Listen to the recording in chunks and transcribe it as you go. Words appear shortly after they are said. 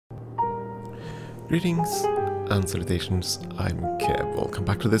Greetings and salutations, I'm Keb. Welcome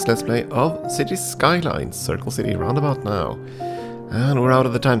back to this Let's Play of City Skylines, Circle City Roundabout now. And we're out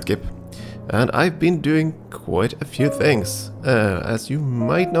of the time skip. And I've been doing quite a few things. As you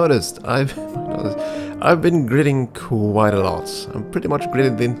might notice, I've been gridding quite a lot. I'm pretty much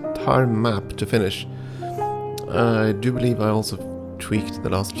gridded the entire map to finish. I do believe I also tweaked the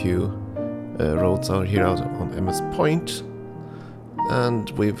last few roads out here out on MS Point. And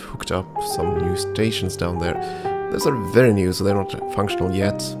we've hooked up some new stations down there. Those are very new, so they're not functional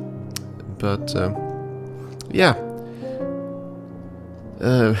yet. But, yeah.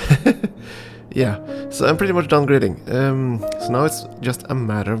 Yeah, so I'm pretty much done gridding. So now it's just a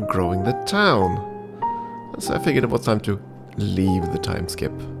matter of growing the town. So I figured it was time to leave the time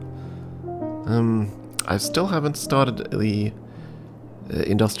skip. I still haven't started the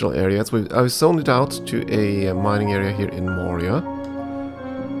industrial areas. I've zoned it out to a mining area here in Moria.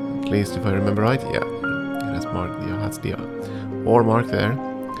 At least if I remember right, yeah, it has marked, yeah, that's the ore mark there.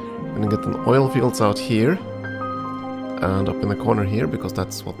 I'm gonna get an oil fields out here and up in the corner here because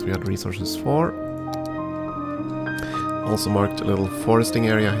that's what we had resources for. Also marked a little foresting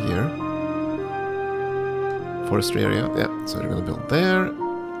area here, forestry area. Yeah, so we're gonna build there.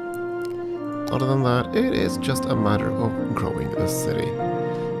 Other than that, it is just a matter of growing the city.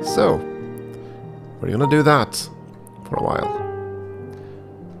 So we're gonna do that for a while.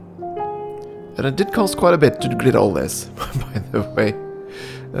 And it did cost quite a bit to grid all this, by the way.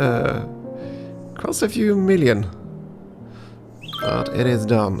 Cost a few million. But it is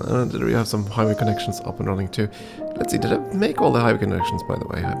done. We have some highway connections up and running too. Let's see, did I make all the highway connections, by the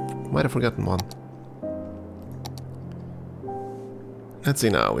way? I might have forgotten one. Let's see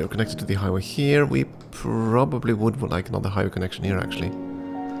now, we are connected to the highway here. We probably would like another highway connection here, actually.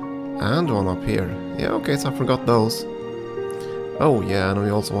 And one up here. Yeah, okay, so I forgot those. Oh yeah, and we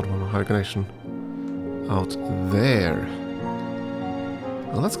also want one highway connection out there.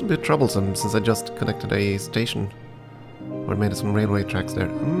 Well, that's gonna be troublesome since I just connected a station or made some railway tracks there.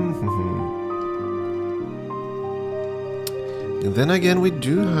 And then again, we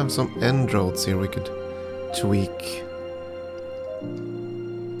do have some end roads here we could tweak.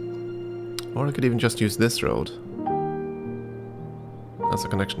 Or I could even just use this road as a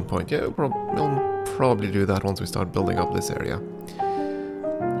connection point. Yeah, we'll probably do that once we start building up this area.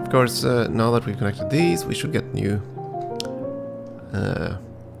 Of course, now that we've connected these, we should get new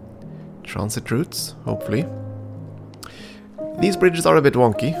transit routes, hopefully. These bridges are a bit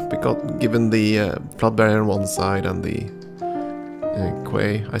wonky, because given the flood barrier on one side and the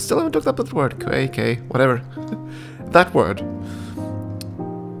quay. I still haven't looked up that word, quay, whatever. That word.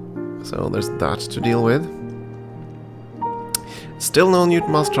 So there's that to deal with. Still no new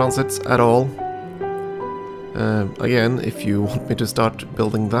mass transits at all. Again, if you want me to start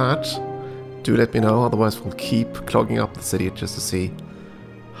building that, do let me know, otherwise we'll keep clogging up the city just to see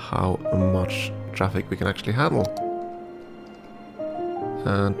how much traffic we can actually handle.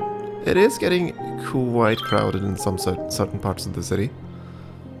 And it is getting quite crowded in some certain parts of the city.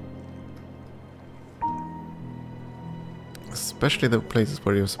 Especially the places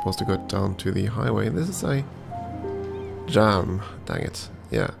where you're supposed to go down to the highway. This is a jam, dang it,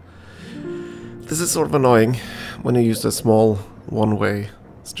 yeah. This is sort of annoying when you use the small one-way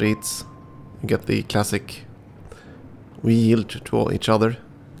streets. You get the classic we yield to each other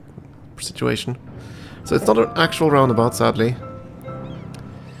situation. So it's not an actual roundabout, sadly.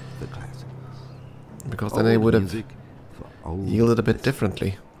 Because then they would have yielded a bit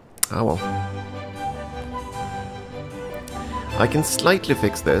differently. Ah well. I can slightly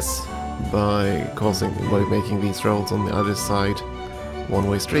fix this by making these roads on the other side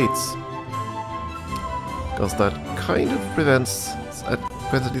one-way streets. Because that kind of prevents at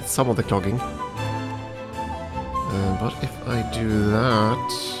least some of the clogging. But if I do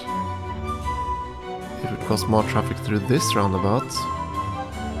that, it would cause more traffic through this roundabout.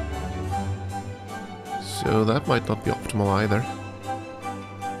 So that might not be optimal either.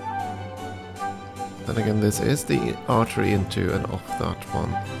 Then again, this is the artery into and off that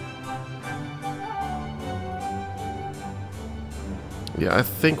one. Yeah, I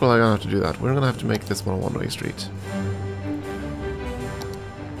think we're gonna have to do that. We're gonna have to make this one a one-way street.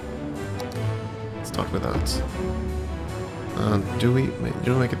 Start with that. And do we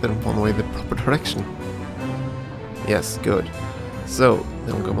make it then one way the proper direction? Yes, good. So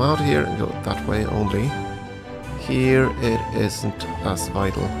then we'll come out here and go that way only. Here it isn't as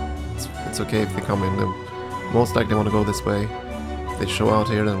vital. It's okay if they come in. They most likely want to go this way. If they show out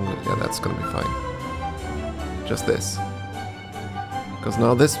here, then yeah, that's gonna be fine. Just this. Because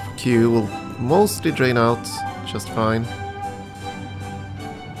now this queue will mostly drain out just fine.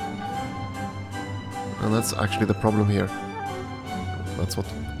 And that's actually the problem here. That's what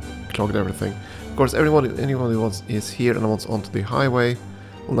clogged everything. Of course, anyone who is here and wants onto the highway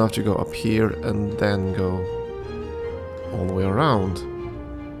will now have to go up here and then go all the way around.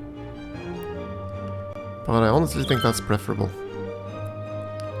 But I honestly think that's preferable.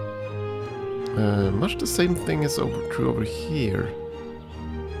 Much the same thing is true over here.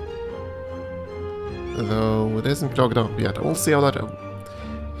 Though it isn't clogged up yet. We'll see how that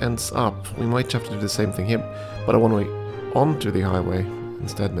ends up. We might have to do the same thing here, but I want to go onto the highway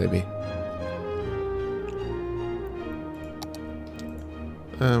instead, maybe.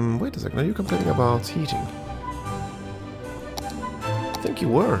 Wait a second, are you complaining about heating? I think you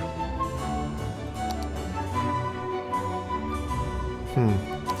were.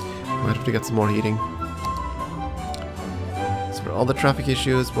 Might have to get some more heating. So for all the traffic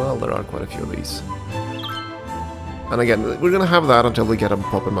issues, well, there are quite a few of these. And again, we're gonna have that until we get a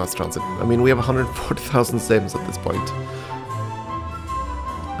proper mass transit. I mean, we have 140,000 sims at this point.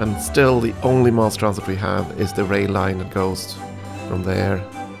 And still, the only mass transit we have is the rail line that goes from there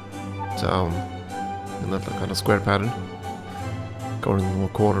down in that kind of square pattern, going in a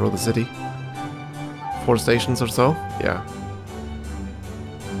quarter of the city. 4 stations or so, yeah.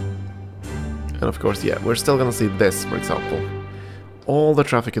 And of course, yeah, we're still gonna see this, for example. All the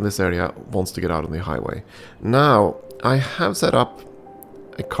traffic in this area wants to get out on the highway. Now, I have set up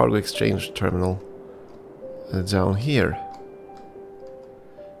a cargo exchange terminal down here.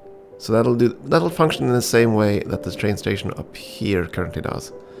 So that'll function in the same way that the train station up here currently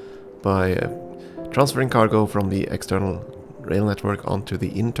does, by transferring cargo from the external rail network onto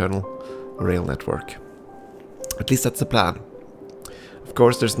the internal rail network. At least that's the plan. Of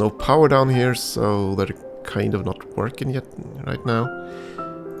course, there's no power down here, so they're kind of not working yet right now.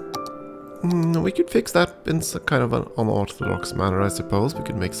 We could fix that in some kind of an unorthodox manner, I suppose. We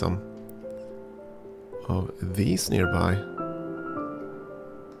could make some of these nearby.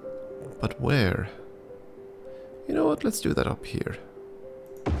 But where? You know what, let's do that up here.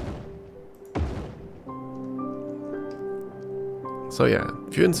 So yeah,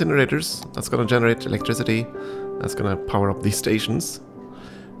 a few incinerators, that's gonna generate electricity, that's gonna power up these stations.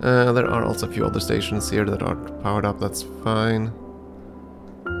 There are also a few other stations here that aren't powered up, that's fine.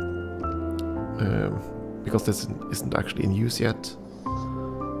 Because this isn't actually in use yet.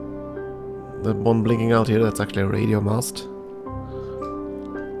 The one blinking out here, that's actually a radio mast.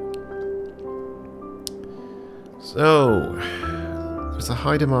 So, there's a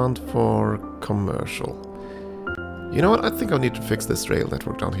high demand for commercial. You know what, I think I need to fix this rail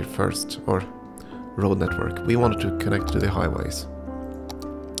network down here first, or road network. We wanted to connect to the highways.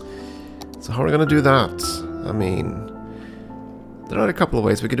 So how are we going to do that? I mean, there are a couple of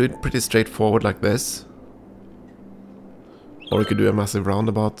ways. We could do it pretty straightforward like this. Or we could do a massive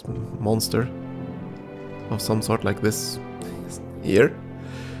roundabout monster of some sort like this here.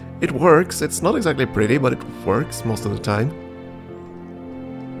 It works. It's not exactly pretty, but it works most of the time.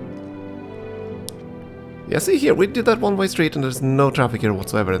 Yeah, see here, we did that one-way street and there's no traffic here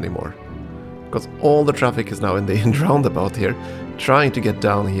whatsoever anymore. Because all the traffic is now in the roundabout here, trying to get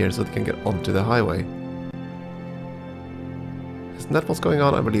down here so they can get onto the highway. Isn't that what's going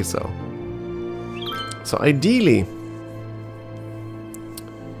on? I believe so. So ideally,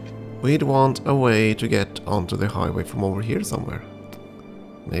 we'd want a way to get onto the highway from over here somewhere.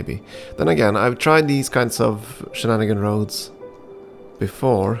 Maybe. Then again, I've tried these kinds of shenanigan roads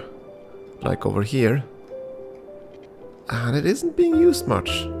before, like over here, and it isn't being used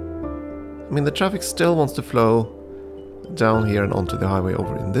much. I mean, the traffic still wants to flow down here and onto the highway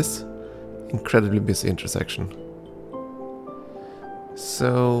over in this incredibly busy intersection.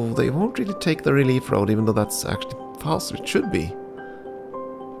 So they won't really take the relief road, even though that's actually faster. It should be.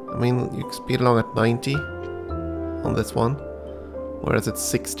 I mean, you can speed along at 90 on this one, whereas it's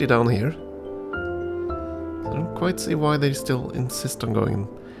 60 down here. I don't quite see why they still insist on going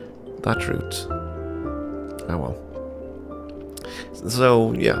that route. Oh well.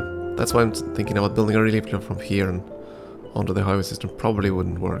 So yeah, that's why I'm thinking about building a relief road from here and onto the highway system. Probably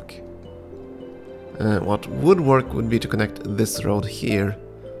wouldn't work. What would work would be to connect this road here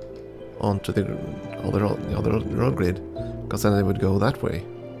onto the other road grid, because then it would go that way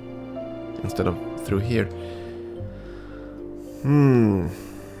instead of through here.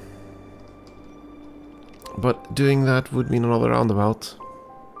 But doing that would mean another roundabout,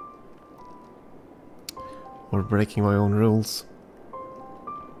 or breaking my own rules.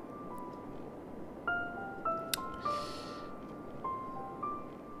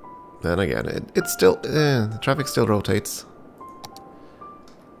 Then again, it's still the traffic still rotates.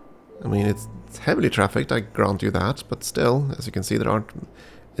 I mean, it's heavily trafficked, I grant you that, but still, as you can see, there aren't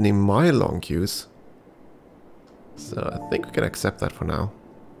any mile-long queues. So I think we can accept that for now.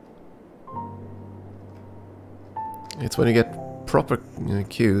 It's when you get proper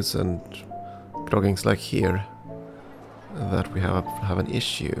queues and cloggings like here that we have an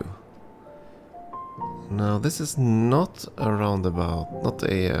issue. Now this is not a roundabout, not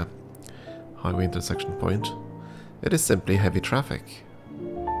a highway intersection point. It is simply heavy traffic.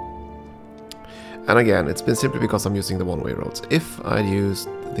 And again, it's been simply because I'm using the one-way roads. If I'd used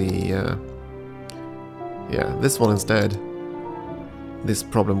the yeah, this one instead, this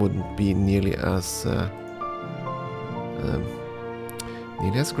problem wouldn't be nearly as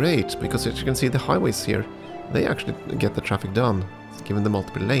great, because as you can see, the highways here, they actually get the traffic done, given the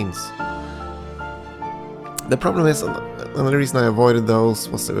multiple lanes. The problem is, and the reason I avoided those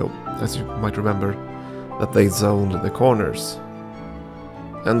was, as you might remember, that they zoned the corners.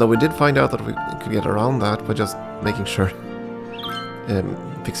 And though we did find out that we could get around that by just making sure,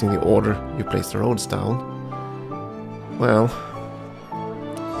 fixing the order you place the roads down, well,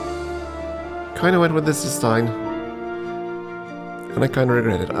 kind of went with this design, and I kind of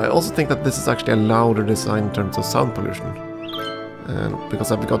regret it. I also think that this is actually a louder design in terms of sound pollution, and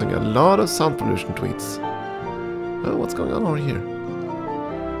because I've been getting a lot of sound pollution tweets. Oh, what's going on over here?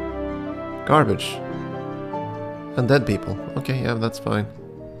 Garbage. And dead people. Okay, yeah, that's fine.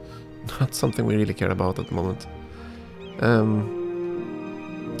 Not something we really care about at the moment.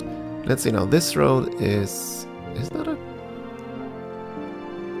 Let's see now. This road is that a...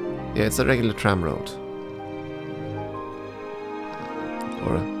 Yeah, it's a regular tram road.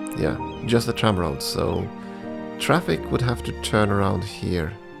 Or, yeah, just a tram road. So, traffic would have to turn around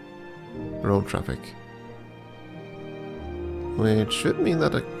here. Road traffic. Which should mean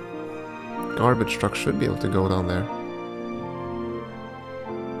that a garbage truck should be able to go down there.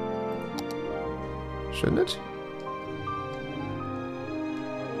 Shouldn't it?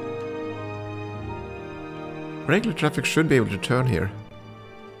 Regular traffic should be able to turn here.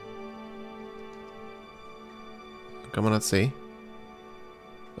 Come on, let's see.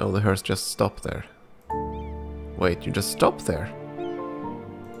 Oh, the hearse just stopped there. Wait, you just stopped there?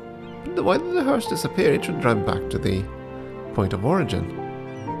 Why did the hearse disappear? It should drive back to the point of origin.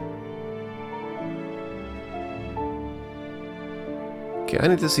 Okay, I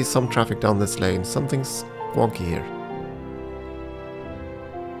need to see some traffic down this lane. Something's wonky here.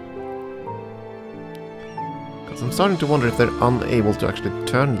 Because I'm starting to wonder if they're unable to actually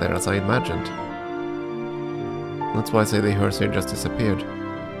turn there as I imagined. That's why I say the hearse here just disappeared.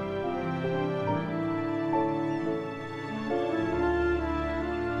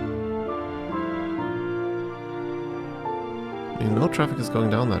 I mean, no traffic is going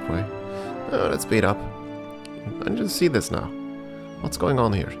down that way. Oh, let's speed up. I need to see this now. What's going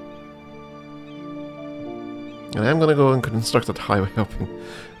on here? And I'm gonna go and construct that highway up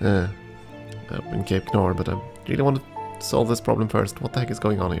in Cape Knorr, but I really want to solve this problem first. What the heck is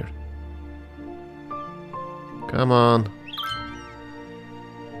going on here? Come on.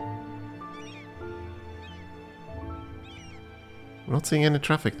 I'm not seeing any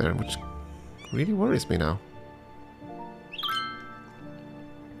traffic there, which really worries me now.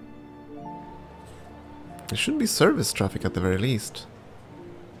 There should be service traffic at the very least.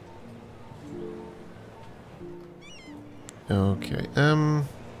 Okay,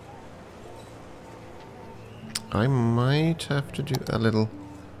 I might have to do a little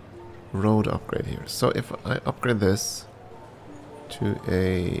road upgrade here. So if I upgrade this to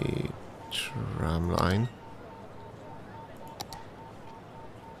a tram line,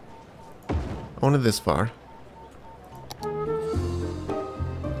 only this far.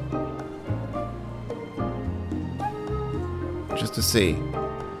 Just to see,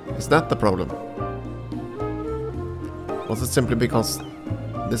 is that the problem? Was it simply because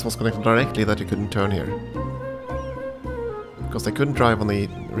this was connected directly that you couldn't turn here? Because they couldn't drive on the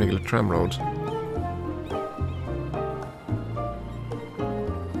regular tram road.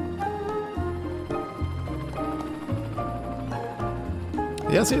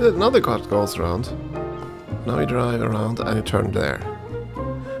 Yeah, see, another car goes around. Now you drive around and you turn there.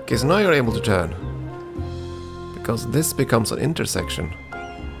 Okay, so now you're able to turn. Because this becomes an intersection.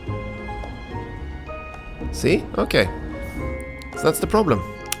 See? Okay. So that's the problem.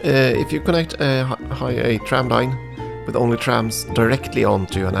 If you connect a tram line with only trams directly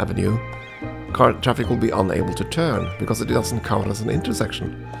onto an avenue, car traffic will be unable to turn because it doesn't count as an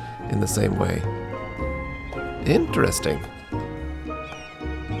intersection in the same way. Interesting.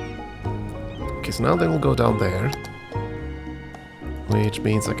 Okay, so now they will go down there, which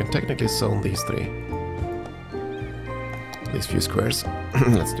means I can technically zone these three. These few squares.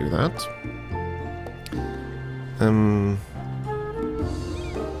 Let's do that.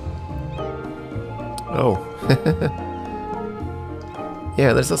 Oh.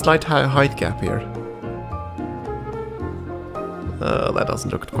 Yeah, there's a slight height gap here. That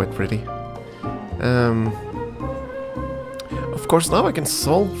doesn't look quite pretty. Of course, now I can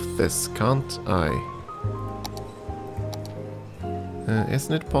solve this, can't I?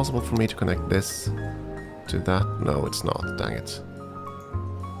 Isn't it possible for me to connect this to that? No, it's not. Dang it.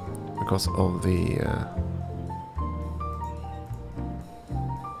 Because of the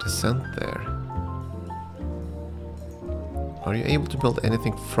descent there. Are you able to build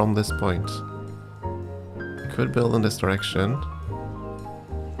anything from this point? You could build in this direction.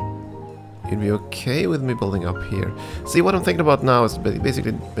 You'd be okay with me building up here. See, what I'm thinking about now is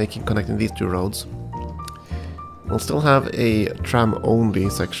basically connecting these two roads. We'll still have a tram-only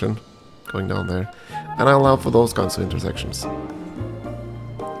section going down there, and I'll allow for those kinds of intersections.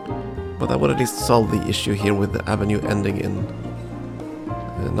 But that would at least solve the issue here with the avenue ending in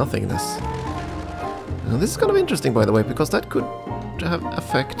nothingness. And this is kind of interesting, by the way, because that could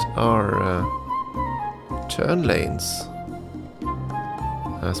affect our turn lanes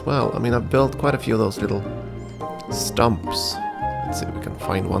as well. I mean, I've built quite a few of those little stumps. Let's see if we can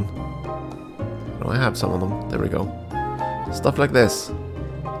find one. Oh, I have some of them. There we go. Stuff like this.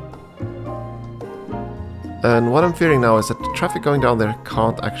 And what I'm fearing now is that the traffic going down there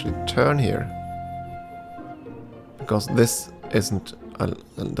can't actually turn here. Because this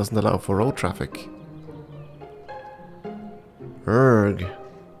doesn't allow for road traffic. Urgh.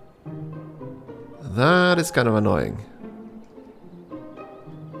 That is kind of annoying.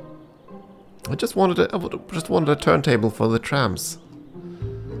 I just wanted a turntable for the trams.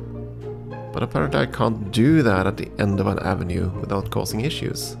 But apparently I can't do that at the end of an avenue without causing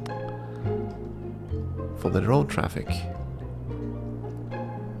issues for the road traffic.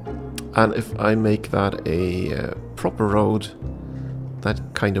 And if I make that a proper road, that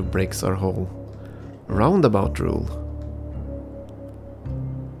kind of breaks our whole roundabout rule.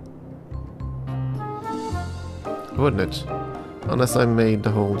 Wouldn't it? Unless I made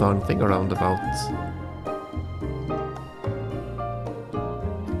the whole darn thing a roundabout.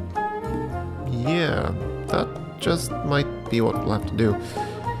 Yeah, that just might be what we'll have to do.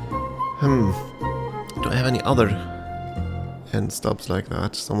 Do I have any other end stubs like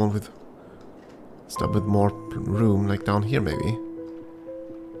that? Someone with stub with more room, like down here maybe?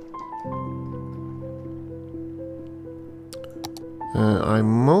 I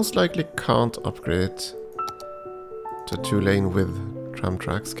most likely can't upgrade it to 2-lane with tram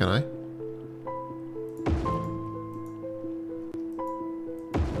tracks, can I?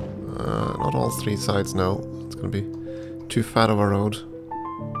 Not all 3 sides, no. It's gonna be too fat of a road.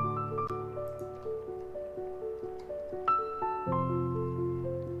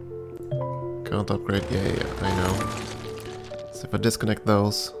 Can't upgrade, yeah, I know. So if I disconnect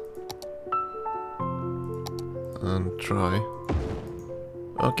those and try.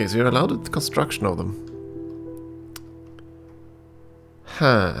 Okay, so you're allowed the construction of them.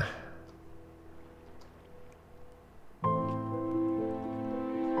 Huh.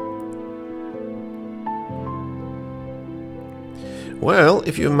 Well,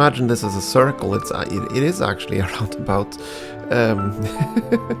 if you imagine this as a circle, it is actually a roundabout.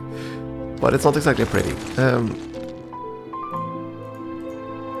 But it's not exactly pretty.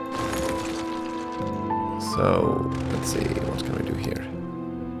 So, let's see, what can we do here?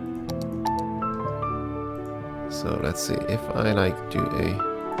 So, let's see, if I like do a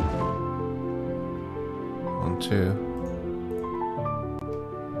 1, 2.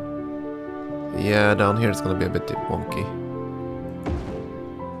 Yeah, down here it's gonna be a bit wonky.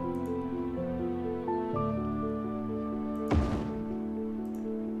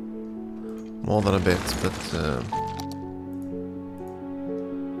 More than a bit, but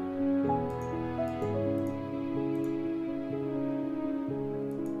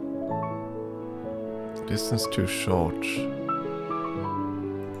distance too short.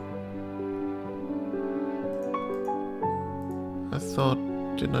 I thought,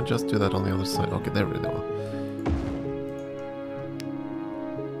 didn't I just do that on the other side? Okay, there we go.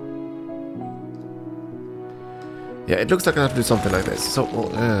 Yeah, it looks like I have to do something like this. So we'll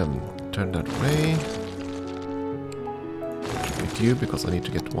turn that way. With you, because I need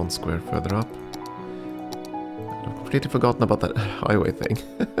to get 1 square further up. I've completely forgotten about that highway thing.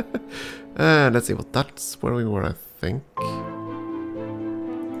 Let's see, well, that's where we were, I think.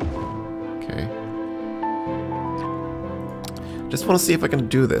 Okay. Just want to see if I can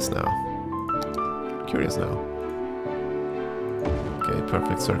do this now. Curious now. Okay,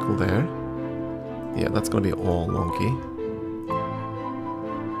 perfect circle there. Yeah, that's gonna be all wonky.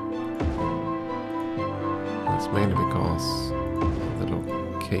 That's mainly because of the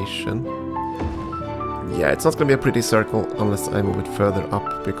location. Yeah, it's not going to be a pretty circle unless I move it further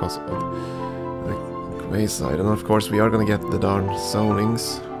up because of the wayside. And of course we are going to get the darn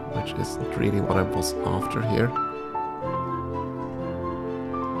zonings, which isn't really what I was after here.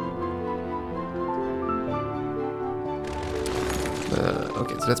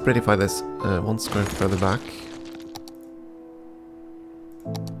 Okay, so let's prettify this 1 square further back.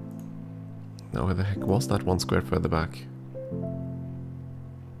 Now where the heck was that 1 square further back?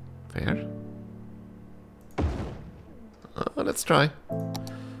 There? Let's try.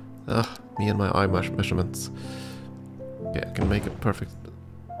 Me and my eye measurements. Okay, I can make a perfect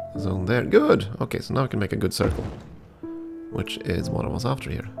zone there. Good! Okay, so now I can make a good circle. Which is what I was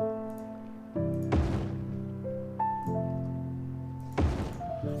after here.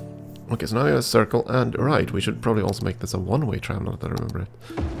 Okay, so now we have a circle, and right, we should probably also make this a one-way tram, now that I remember it.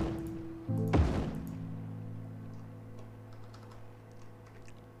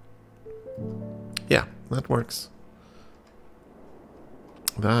 Yeah, that works.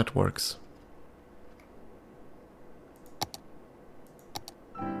 That works.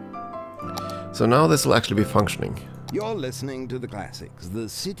 So now this will actually be functioning. You're listening to the classics, the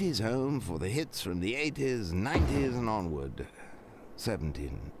city's home for the hits from the 80s, 90s and onward.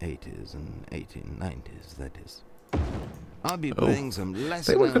 1780s and 1890s, that is. I'll be playing some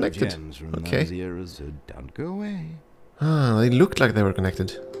lesser known gems from those eras, so don't go away. Ah, they looked like they were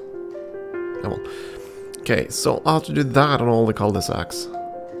connected. Oh well. Okay, so I'll have to do that on all the cul-de-sacs.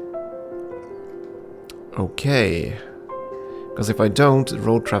 Okay. Because if I don't,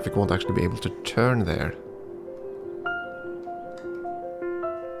 road traffic won't actually be able to turn there.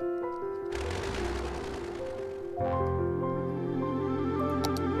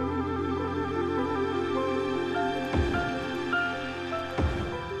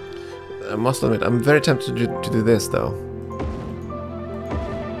 I must admit, I'm very tempted to do this though.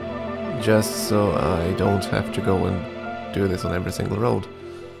 Just so I don't have to go and do this on every single road.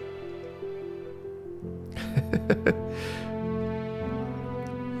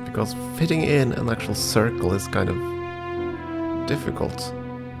 Because fitting in an actual circle is kind of difficult.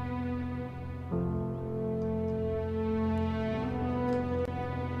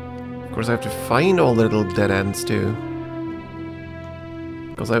 Of course I have to find all the little dead ends too.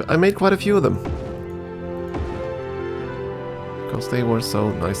 Because I made quite a few of them. Because they were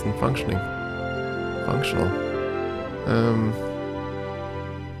so nice and functional.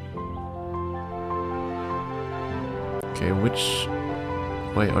 Okay, which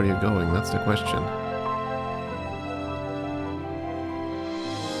way are you going? That's the question.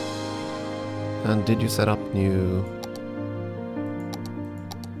 And did you set up new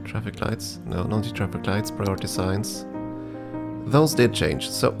traffic lights? No, not the traffic lights, priority signs. Those did change,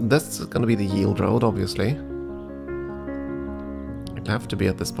 so that's gonna be the yield road, obviously. It'll have to be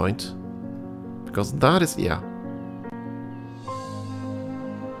at this point. Because that is, yeah.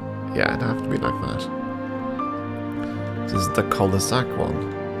 Yeah, it'll have to be like that. This is the cul-de-sac one.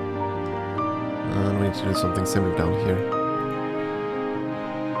 And we need to do something similar down here.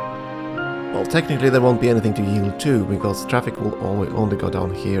 Well, technically there won't be anything to yield to, because traffic will only go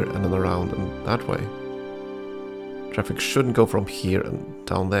down here and then around and that way. Traffic shouldn't go from here and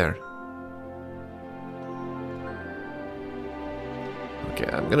down there. Okay,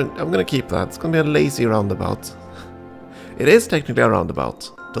 I'm gonna keep that. It's gonna be a lazy roundabout. It is technically a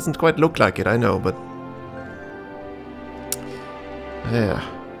roundabout. Doesn't quite look like it, I know, but yeah.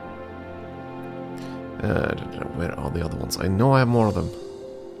 Where are the other ones? I know I have more of them.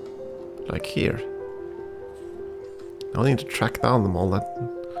 Like here. I need to track down them all.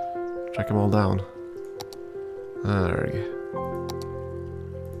 Track them all down. There we go.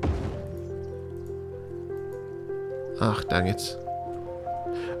 Ah, dang it.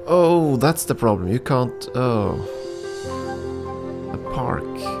 Oh, that's the problem. You can't... Oh. A park.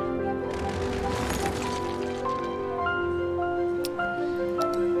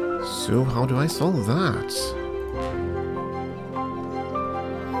 So, how do I solve that?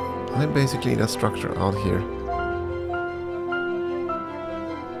 I basically need a structure out here.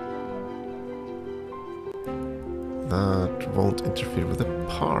 That won't interfere with the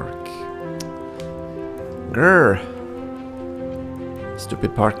park. Grr!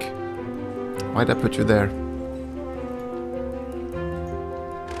 Stupid park. Why'd I put you there?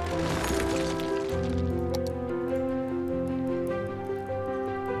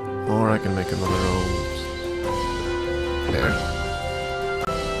 Or I can make another road there.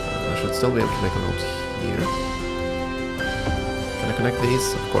 I should still be able to make a road here. Can I connect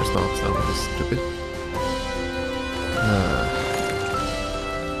these? Of course not, that would be stupid.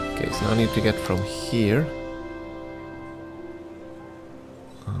 Okay, so now I need to get from here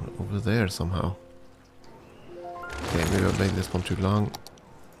over there somehow. Maybe I've made this one too long.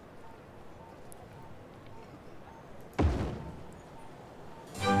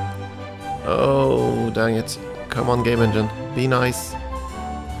 Oh, dang it. Come on, game engine. Be nice.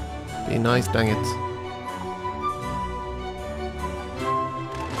 Be nice, dang it.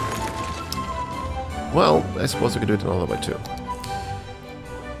 Well, I suppose we could do it another way too.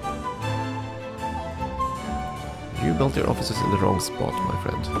 You built your offices in the wrong spot, my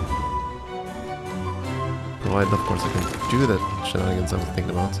friend. Provided, of course, I can do that shenanigans I was thinking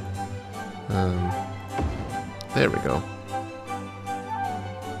about. There we go.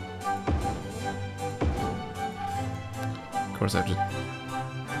 Of course, I have to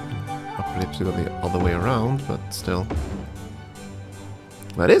upgrade to go the other way around, but still.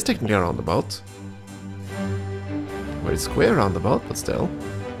 That is technically a roundabout. Very square roundabout, but still.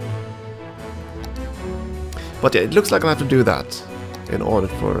 But yeah, it looks like I have to do that in order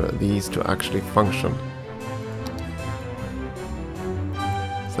for these to actually function.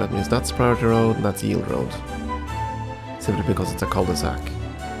 So that means that's priority road and that's yield road. Simply because it's a cul-de-sac.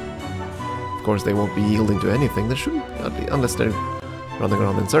 Of course, they won't be yielding to anything. They shouldn't, unless they're running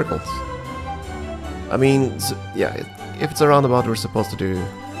around in circles. I mean, so, yeah, if it's a roundabout, we're supposed to do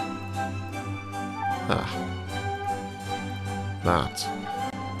that.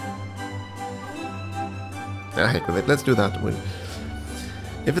 Heck with it, let's do that.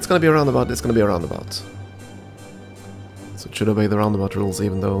 If it's gonna be a roundabout, it's gonna be a roundabout. So it should obey the roundabout rules,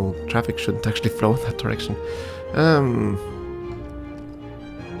 even though traffic shouldn't actually flow in that direction.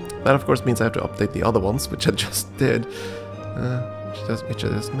 That of course means I have to update the other ones, which I just did. Which I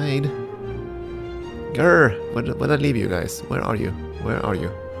just made. Grr! Where did I leave you guys? Where are you? Where are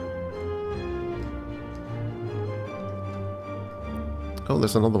you? Oh,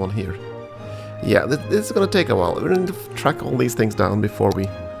 there's another one here. Yeah, this is gonna take a while. We're going to track all these things down before we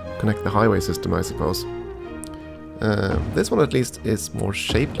connect the highway system, I suppose. This one at least is more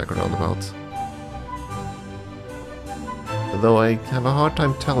shaped like a roundabout. Though I have a hard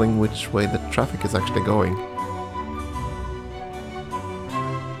time telling which way the traffic is actually going.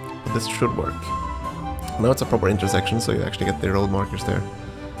 But this should work. Now it's a proper intersection, so you actually get the road markers there,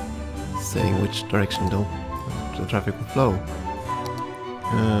 saying which direction the traffic will flow.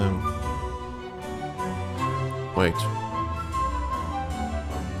 Wait.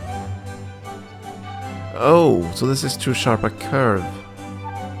 Oh, so this is too sharp a curve.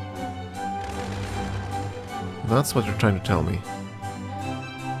 That's what you're trying to tell me.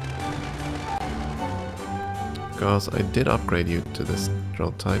 Because I did upgrade you to this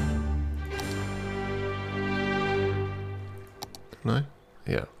road type. No?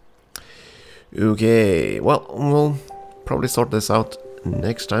 Yeah. Okay, well, we'll probably sort this out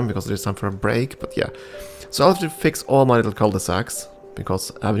next time because it is time for a break, but yeah. So I'll have to fix all my little cul-de-sacs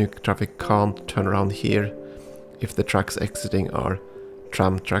because avenue traffic can't turn around here if the tracks exiting are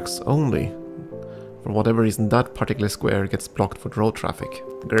tram tracks only. For whatever reason, that particular square gets blocked for road traffic.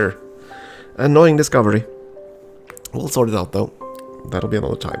 Grr. Annoying discovery. We'll sort it out though. That'll be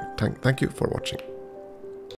another time. Thank you for watching.